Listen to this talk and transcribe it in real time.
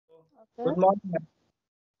Good Okay, morning.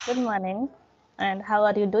 good morning. And how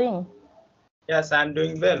are you doing? Yes, I'm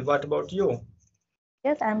doing well. What about you?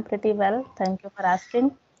 Yes, I'm pretty well. Thank you for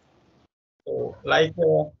asking. So,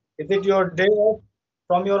 is it your day off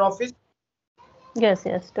from your office? Yes,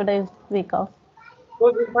 today is week off.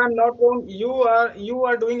 Because if I'm not wrong, you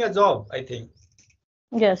are doing a job, I think.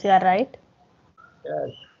 Yes, you are right. Yes.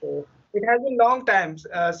 So it has been long time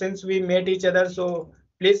since we met each other. So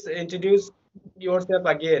please introduce yourself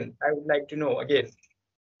again. I would like to know again.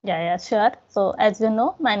 Yeah, sure. So, as you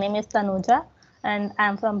know, my name is Tanuja and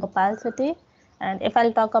I'm from Bhopal city. And if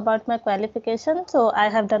I'll talk about my qualification, so I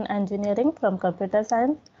have done engineering from computer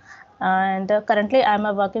science. And currently, I'm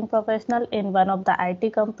a working professional in one of the IT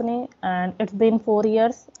company. And it's been 4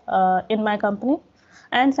 years in my company.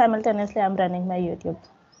 And simultaneously, I'm running my YouTube.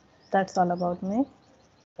 That's all about me.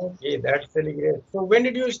 Okay, that's really great. So when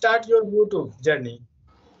did you start your YouTube journey?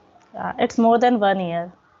 It's more than 1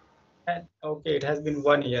 year. And okay, it has been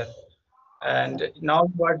 1 year. And now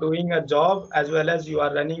you are doing a job as well as you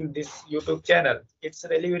are running this YouTube channel. It's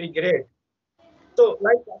really very great. So,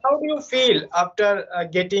 how do you feel after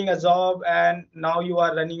getting a job and now you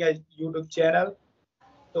are running a YouTube channel?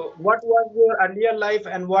 So, what was your earlier life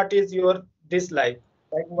and what is your this life?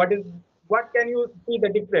 What can you see the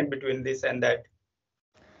difference between this and that?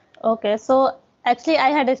 Okay, so actually, I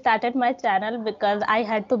had started my channel because I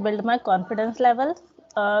had to build my confidence level.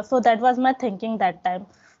 So that was my thinking that time.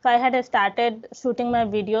 So I had started shooting my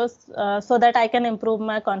videos so that I can improve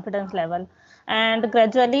my confidence level. And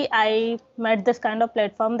gradually, I met this kind of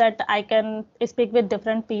platform that I can speak with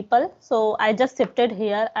different people. So I just shifted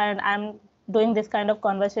here and I'm doing this kind of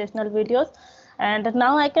conversational videos. And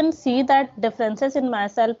now I can see that differences in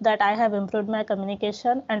myself, that I have improved my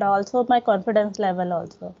communication and also my confidence level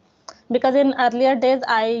also, because in earlier days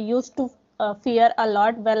I used to fear a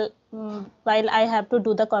lot, while I have to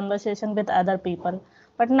do the conversation with other people,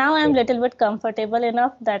 but now I'm little bit comfortable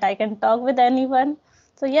enough that I can talk with anyone.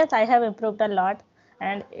 So yes, I have improved a lot.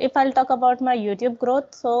 And if I'll talk about my YouTube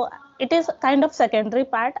growth, so it is kind of secondary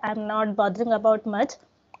part, I'm not bothering about much.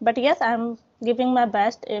 But yes, I'm giving my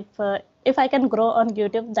best. If I can grow on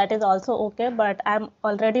YouTube, that is also okay, but I'm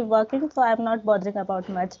already working, so I'm not bothering about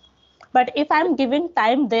much. But if I'm giving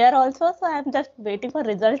time there also, so I'm just waiting for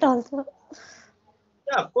result also.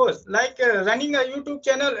 Yeah, of course. Running a YouTube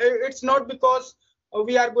channel, it's not because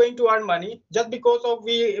we are going to earn money. Just because of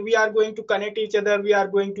we are going to connect each other, we are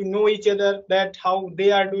going to know each other, that how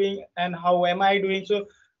they are doing and how am I doing. So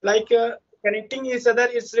connecting each other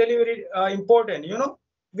is really very important.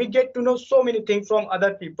 We get to know so many things from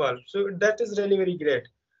other people. So that is really very great.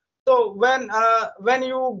 So when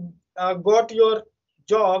you got your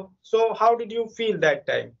job, so how did you feel that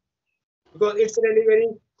time? Because it's really very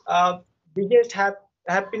uh, biggest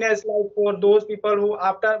happiness, like for those people who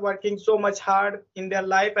after working so much hard in their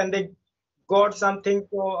life and they got something.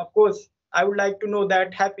 So of course I would like to know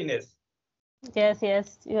that happiness. Yes,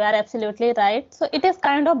 you are absolutely right. So it is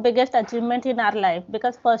kind of biggest achievement in our life,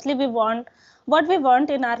 because firstly we want what we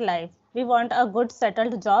want in our life. We want a good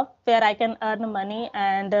settled job where I can earn money,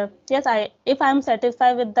 and yes, I if I'm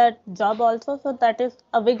satisfied with that job also, so that is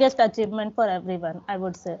a biggest achievement for everyone, I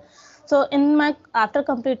would say. So in my after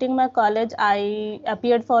completing my college, I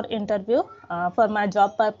appeared for interview for my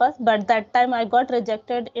job purpose, but that time I got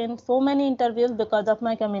rejected in so many interviews because of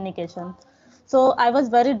my communication. So I was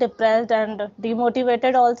very depressed and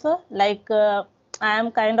demotivated also, I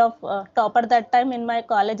am kind of topper that time in my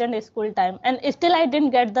college and school time, and still I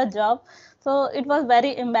didn't get the job. So it was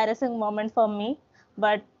very embarrassing moment for me.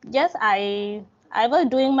 But yes, I was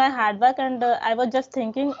doing my hard work, and I was just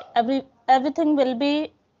thinking everything will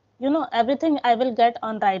be, everything I will get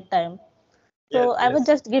on right time. So Yes, I was yes.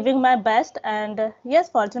 just giving my best, and yes,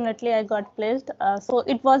 fortunately I got placed. So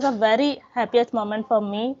it was a very happiest moment for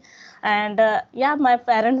me. And yeah, my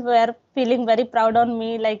parents were feeling very proud on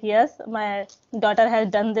me, like yes, my daughter has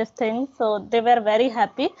done this thing, so they were very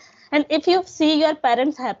happy. And if you see your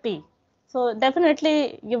parents happy, so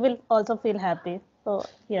definitely you will also feel happy. So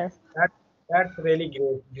yes. that that's really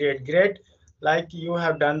great. Like you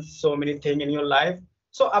have done so many things in your life.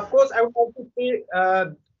 So of course I would like to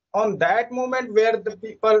say on that moment where the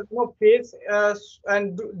people face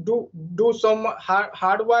and do some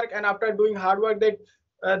hard work, and after doing hard work they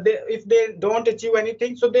if they don't achieve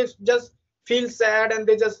anything, so they just feel sad and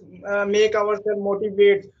they just make ourselves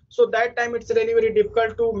motivate. So that time it's really very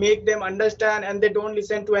difficult to make them understand, and they don't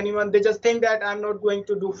listen to anyone. They just think that I'm not going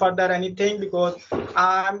to do further anything because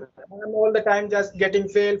I'm all the time just getting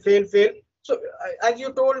fail. So as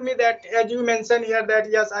you told me that, as you mentioned here, that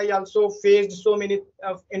yes, I also faced so many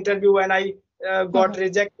interview and I got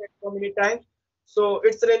rejected so many times. So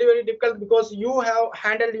it's really very difficult because you have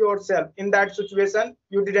handled yourself in that situation.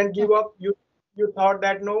 You didn't give up. You thought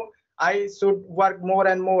that no, I should work more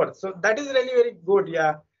and more. So that is really very good.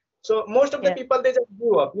 Yeah. So most of the Yes. people, they just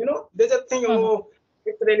give up. They just think, Mhm. oh,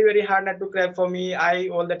 it's really very hard not to crack for me. I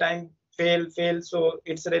all the time fail. So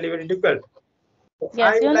it's really very difficult. So I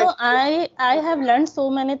Yes, would like. I have learned so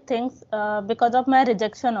many things because of my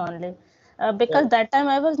rejection only. Because Yeah. that time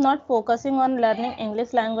I was not focusing on learning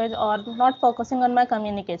English language or not focusing on my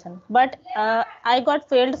communication. But I got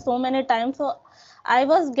failed so many times, so I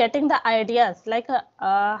was getting the ideas like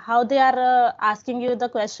how they are asking you the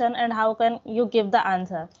question and how can you give the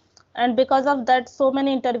answer. And because of that, so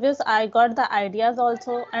many interviews I got the ideas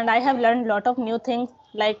also, and I have learned lot of new things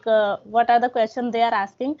like what are the questions they are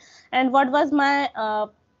asking and what was my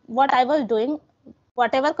what I was doing.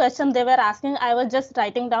 Whatever question they were asking, I was just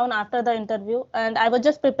writing down after the interview, and I was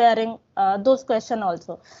just preparing those question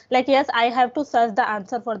also. Like, yes, I have to search the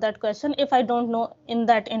answer for that question if I don't know in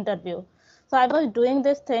that interview. So I was doing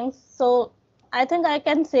these things. So I think I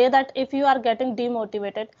can say that if you are getting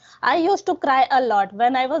demotivated, I used to cry a lot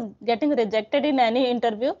when I was getting rejected in any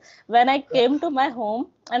interview. When I came to my home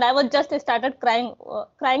and I was just started crying,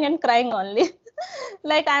 crying and crying only.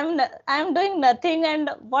 Like I'm doing nothing, and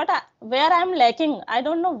where I'm lacking, I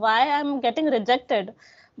don't know why I'm getting rejected.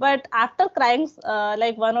 But after crying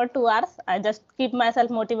like 1 or 2 hours, I just keep myself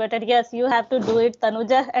motivated. Yes, you have to do it,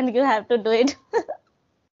 Tanuja, and you have to do it.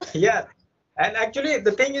 Yeah, and actually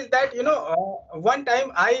the thing is that one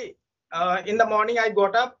time I in the morning I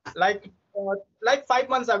got up like 5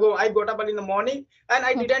 months ago. I got up early in the morning and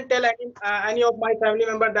I didn't tell any of my family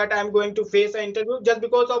member that I'm going to face an interview, just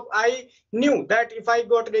because of I knew that if I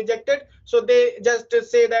got rejected, so they just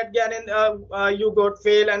say that, yeah, and you got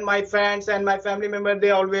fail. And my friends and my family member,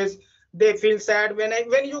 they feel sad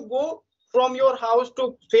when you go from your house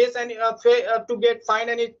to face any to get find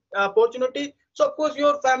any opportunity. So of course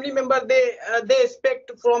your family member, they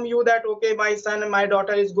expect from you that, okay, my son and my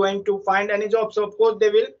daughter is going to find any job. So of course they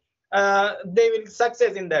will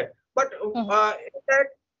success in that. But Mhm.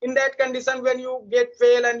 in that condition, when you get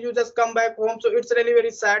fail and you just come back home, so it's really very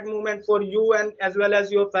sad moment for you and as well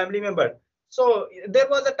as your family member. So there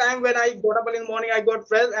was a time when I got up in the morning, I got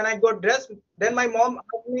fresh and I got dressed. Then my mom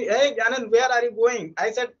asked me, hey Ganan, where are you going?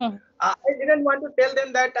 I said, Mhm. I didn't want to tell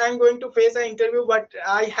them that I'm going to face an interview, but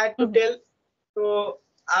I had to Mhm. tell. So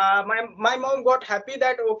my mom got happy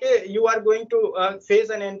that, okay, you are going to face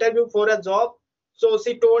an interview for a job. So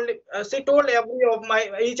she told every of my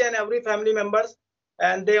each and every family members,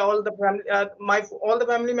 and they all the family my all the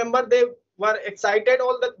family member, they were excited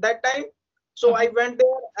that time. So I Mhm. went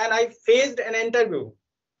there and I faced an interview,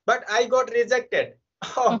 but I got rejected.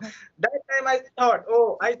 Mhm. That time I thought,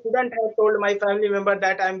 oh, I shouldn't have told my family member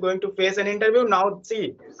that I'm going to face an interview. Now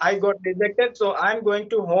see, I got rejected, so I'm going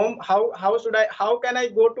to home. How can I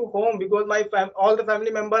go to home? Because all the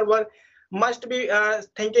family member were must be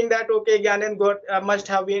thinking that, okay, Gyanan must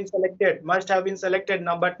have been selected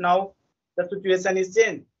now, but now the situation is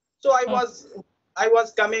changed. So Mhm. I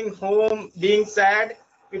was coming home being sad.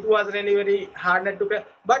 It was really very hard not to cry.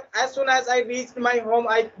 But as soon as I reached my home,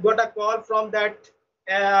 I got a call from that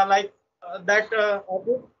that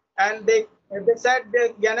office, and they said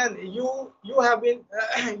that, Gyanan, you have been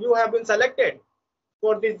you have been selected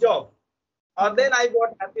for this job. Okay. Then I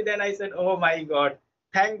got happy. Then I said, oh my God,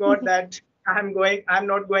 thank God that I'm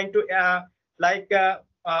not going to like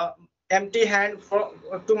empty hand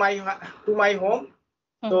to my home.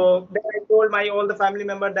 Mhm. So then I told my all the family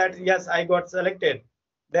member that, yes, I got selected.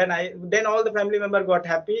 Then all the family member got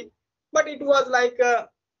happy. But it was like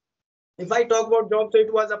if I talk about job, so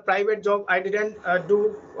it was a private job. I didn't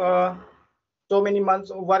do so many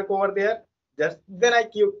months of work over there. Just then I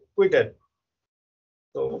quitted.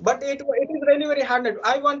 So, Okay. but it is really very hard.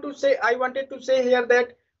 I wanted to say here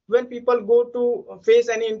that when people go to face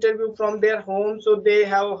any interview from their home, so they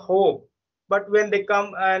have hope. But when they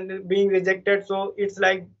come and being rejected, so it's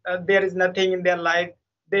like there is nothing in their life.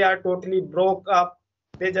 They are totally broke up.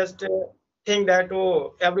 They just think that,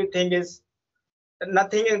 oh, everything is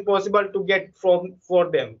nothing impossible to get from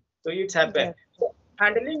for them. So it's happened. Yes. So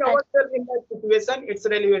handling I, ourselves in that situation, it's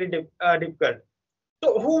really very difficult.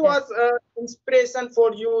 So, who yes. was inspiration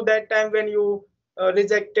for you that time when you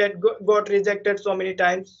got rejected so many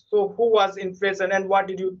times? So, who was inspiration, and what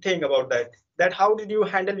did you think about that? That how did you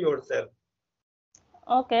handle yourself?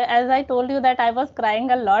 Okay, as I told you that I was crying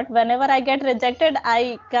a lot. Whenever I get rejected,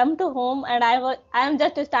 I come to home and I am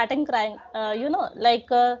just starting crying. Like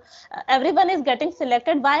everyone is getting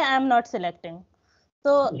selected. Why I am not selecting?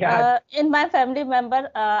 So Yeah. in my family member,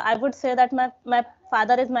 I would say that my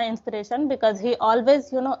father is my inspiration, because he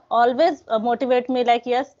always, always motivate me like,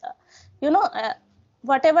 yes, you know, uh,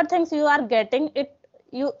 whatever things you are getting,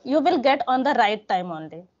 you will get on the right time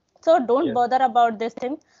only. So don't Yes. bother about this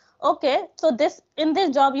thing. Okay, so this in this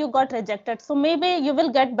job you got rejected, so maybe you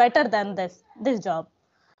will get better than this job.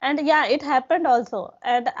 And yeah, it happened also.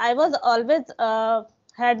 And I was always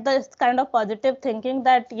had this kind of positive thinking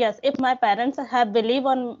that yes, if my parents have believe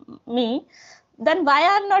on me, then why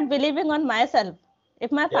I'm not believing on myself?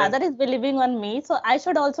 If my Yes. father is believing on me, so I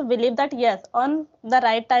should also believe that yes, on the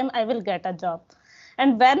right time I will get a job.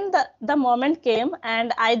 And when the moment came,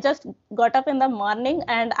 and I just got up in the morning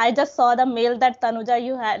and I just saw the mail that Tanuja,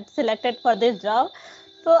 you had selected for this job.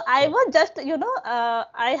 So I Yes. was just,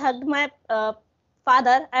 I hugged my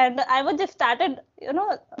father, and I was just started,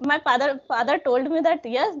 my father told me that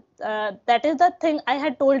yes, that is the thing I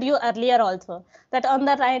had told you earlier also, that on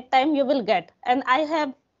the right time you will get. And I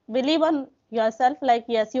have believe on yourself, like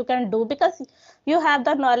yes, you can do, because you have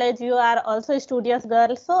the knowledge, you are also a studious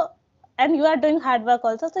girl, so, and you are doing hard work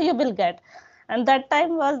also, so you will get. And that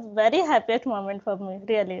time was very happiest moment for me,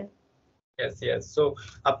 really. Yes, yes. So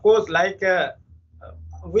of course, like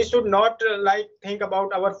we should not like think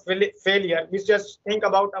about our failure. We just think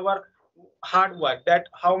about our hard work. That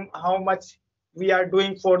how much we are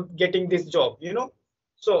doing for getting this job.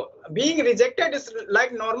 So being rejected is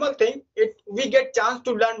like normal thing. We get chance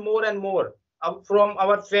to learn more and more from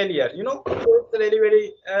our failure. So it's really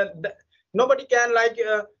very nobody can like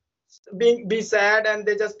be sad, and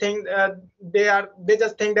they just think they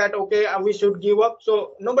just think that okay, we should give up.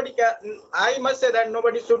 So nobody can, I must say that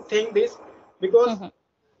nobody should think this, because Mhm.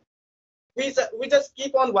 we just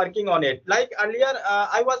keep on working on it. Like earlier,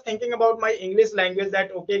 I was thinking about my English language,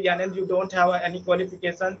 that okay, Gyanend, you don't have any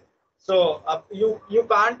qualification, so you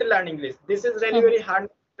can't learn English. This is really Mhm. very hard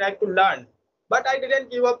track to learn. But I didn't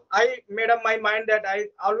give up. I made up my mind that I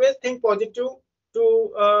always think positive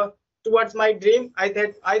to towards my dream.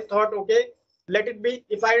 I thought okay, let it be.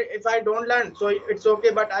 If I don't learn, so it's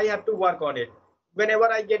okay, but I have to work on it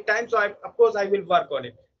whenever I get time. So of course I will work on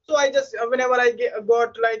it. So I just whenever I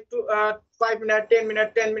got like 5 minutes, 10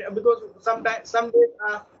 minutes, 10 minutes, because sometimes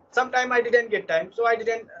sometime I didn't get time, so I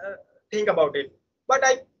didn't think about it. But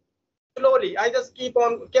I slowly, I just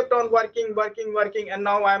kept on working, and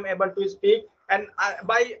now I am able to speak. And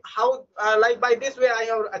by how like by this way I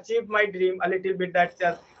have achieved my dream a little bit. That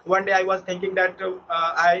just one day I was thinking that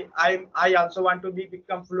I also want to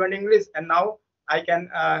become fluent English, and now I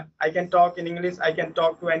can talk in English. I can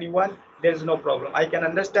talk to anyone. There is no problem. I can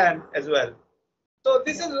understand as well. So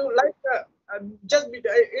this Yeah. is like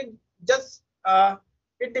it just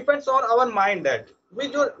it depends on our mind, that we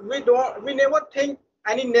never think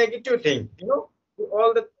any negative thing.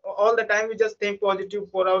 All the time we just think positive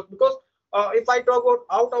for us, because if I talk about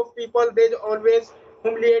out of people, they always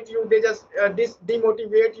humiliate you. They just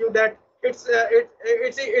demotivate you, that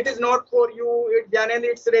it is not for you. Gyanend,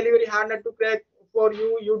 it's really very hard not to crack for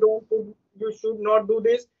you. You should not do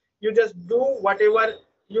this. You just do whatever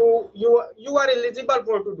you are eligible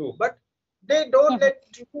for to do. But they don't Mhm. let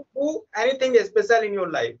you do anything special in your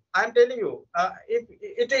life. I'm telling you,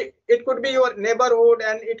 if it could be your neighborhood,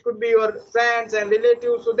 and it could be your friends and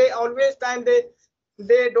relatives. So they always time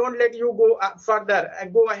they don't let you go further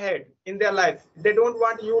and go ahead in their life. They don't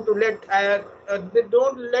want you to they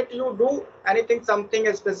don't let you do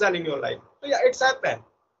something special in your life. So yeah, it's happened.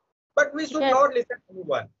 But we should Yes. not listen to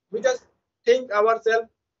anyone. We just think ourselves,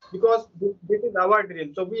 because this is our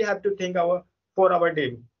dream. So we have to think for our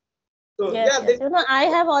dream. So Yes, yeah, yes. this. I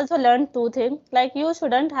have also learned two things. Like, you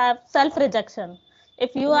shouldn't have self-rejection.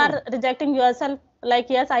 If you Hmm. are rejecting yourself, like,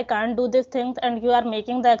 yes, I can't do these things, and you are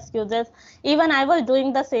making the excuses. Even I was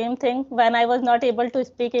doing the same thing when I was not able to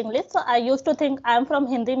speak English. So I used to think I'm from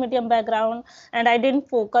Hindi medium background, and I didn't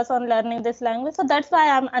focus on learning this language. So that's why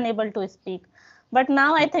I'm unable to speak. But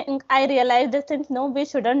now I think I realize this thing. No, we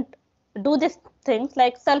shouldn't do these things,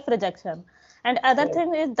 like self-rejection. And other Yes.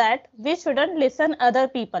 thing is that we shouldn't listen other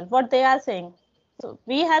people what they are saying. So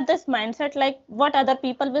we have this mindset like what other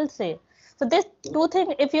people will say. So these two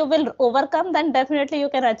things, if you will overcome, then definitely you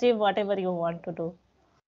can achieve whatever you want to do.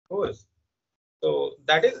 Of course. So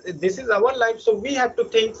this is our life. So we have to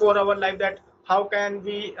think for our life, that how can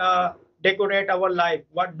we decorate our life?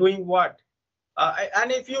 What doing what?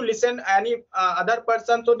 And if you listen any other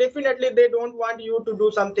person, so definitely they don't want you to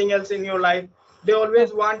do something else in your life. They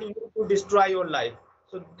always want you to destroy your life.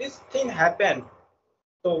 So this thing happened.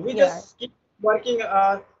 So we Yeah. just keep working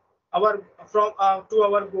our from to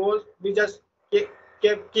our goals. We just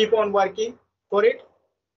keep on working for it.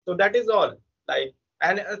 So that is all. Like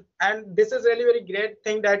and this is really very great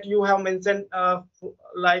thing that you have mentioned,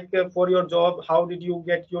 for your job, how did you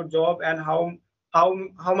get your job, and how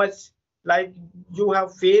much like you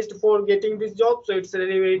have faced for getting this job. So it's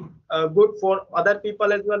really very good for other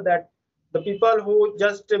people as well, that the people who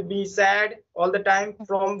just be sad all the time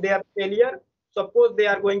from their failure, suppose they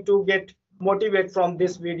are going to get motivate from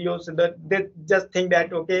this video, so that they just think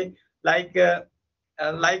that okay,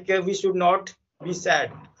 we should not be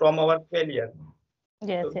sad from our failure.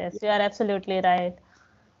 Yes, So, yes, you are absolutely right.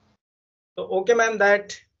 so okay, ma'am.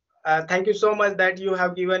 That thank you so much that you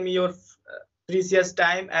have given me your precious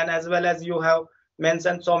time, and as well as you have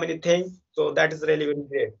mentioned so many things. So that is really very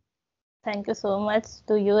great. Thank you so much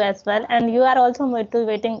to you as well. And you are also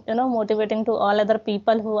motivating, motivating to all other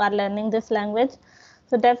people who are learning this language.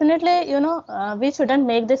 So definitely, we shouldn't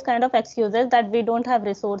make this kind of excuses that we don't have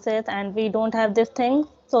resources and we don't have this thing.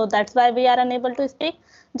 So that's why we are unable to speak.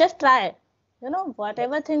 Just try,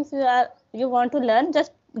 whatever things you want to learn,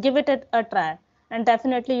 just give it a try. And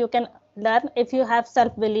definitely you can learn if you have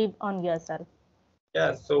self-belief on yourself.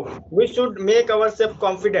 Yeah. So we should make ourselves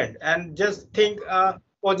confident and just think a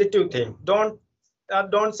positive thing. Don't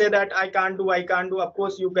say that I can't do. I can't do. Of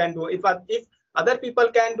course you can do. If other people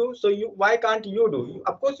can do, so you why can't you do?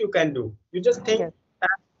 Of course you can do. You just think Yes.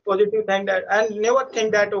 positive thing, that and never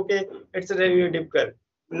think that okay, it's really difficult.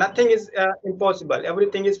 Nothing is impossible.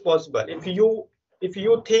 Everything is possible if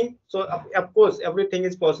you think so. Of course everything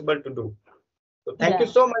is possible to do. So thank you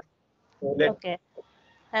Yeah. so much. Let Okay.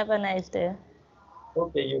 Have a nice day.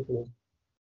 Okay, you too.